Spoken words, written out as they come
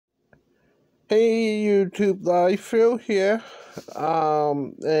Hey YouTube Live, Phil here.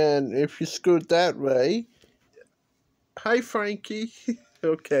 And if you scoot that way, hi Frankie.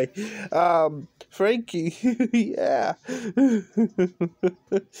 Okay. Frankie, yeah.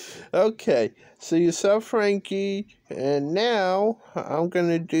 Okay, so you saw Frankie, and now I'm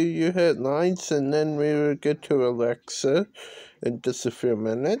gonna do your headlines, and then we will get to Alexa in just a few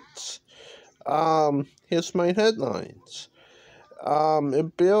minutes. Here's my headlines. A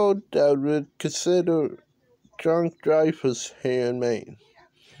bill that would consider drunk drivers here in Maine.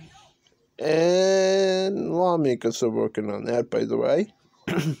 And lawmakers are working on that, by the way.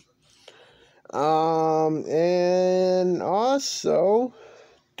 And also,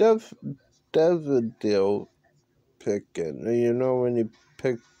 daffodil picking. You know when you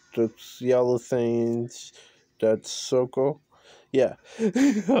pick those yellow things that circle? Yeah.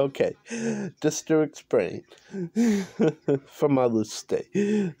 Okay. Just to explain. From Mother's Day.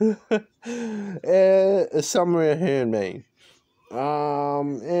 Somewhere here in Maine.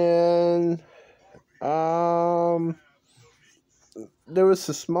 There was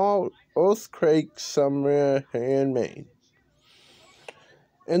a small earthquake somewhere here in Maine.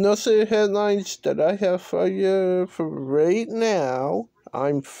 And those are the headlines that I have for you for right now.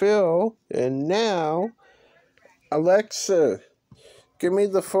 I'm Phil, and now, Alexa, give me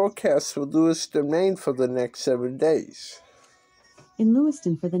the forecast for Lewiston, Maine for the next 7 days. In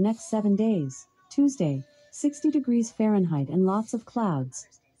Lewiston for the next 7 days, Tuesday, 60 degrees Fahrenheit and lots of clouds.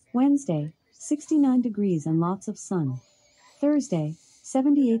 Wednesday, 69 degrees and lots of sun. Thursday,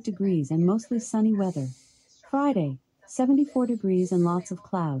 78 degrees and mostly sunny weather. Friday, 74 degrees and lots of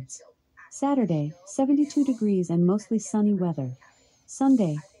clouds. Saturday, 72 degrees and mostly sunny weather.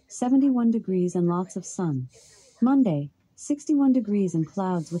 Sunday, 71 degrees and lots of sun. Monday, 61 degrees and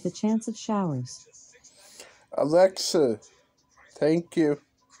clouds with a chance of showers. Alexa, thank you.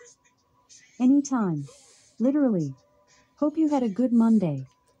 Anytime. Literally. Hope you had a good Monday.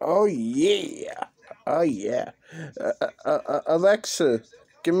 Oh, yeah. Oh, yeah. Alexa,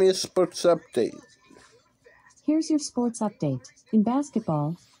 give me a sports update. Here's your sports update. In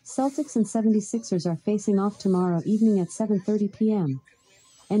basketball, Celtics and 76ers are facing off tomorrow evening at 7:30 p.m.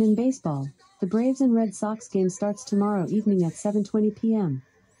 And in baseball, the Braves and Red Sox game starts tomorrow evening at 7:20 p.m.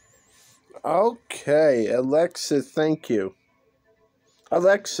 Okay, Alexa, thank you.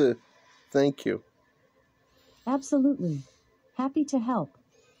 Alexa, thank you. Absolutely. Happy to help.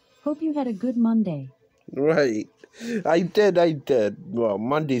 Hope you had a good Monday. Right. I did. Well,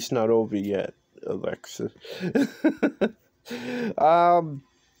 Monday's not over yet, Alexa.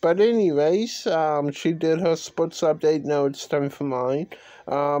 But anyways, she did her sports update. Now it's time for mine.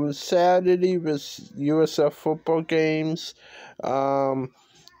 Saturday was USF football games. And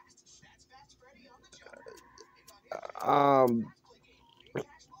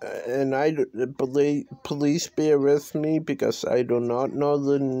please bear with me because I do not know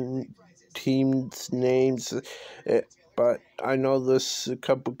the teams' names, but I know there's a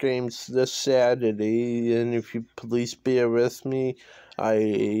couple games this Saturday, and if you please bear with me,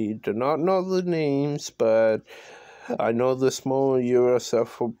 I do not know the names, but I know there's more USF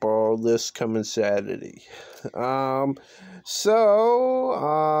football this coming Saturday.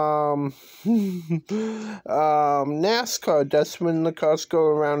 NASCAR, that's when the cars go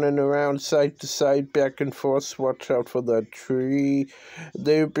around and around, side to side, back and forth. Watch out for the tree.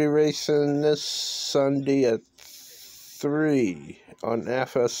 They'll be racing this Sunday at 3 on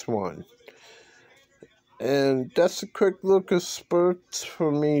FS1. And that's a quick look at sports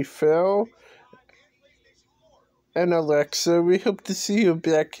for me, Phil. And Alexa, we hope to see you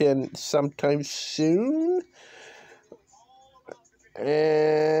back in sometime soon.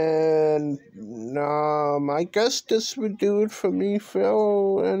 And I guess this would do it for me,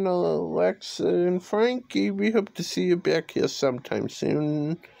 Phil, and Alexa, and Frankie. We hope to see you back here sometime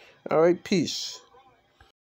soon. All right, peace.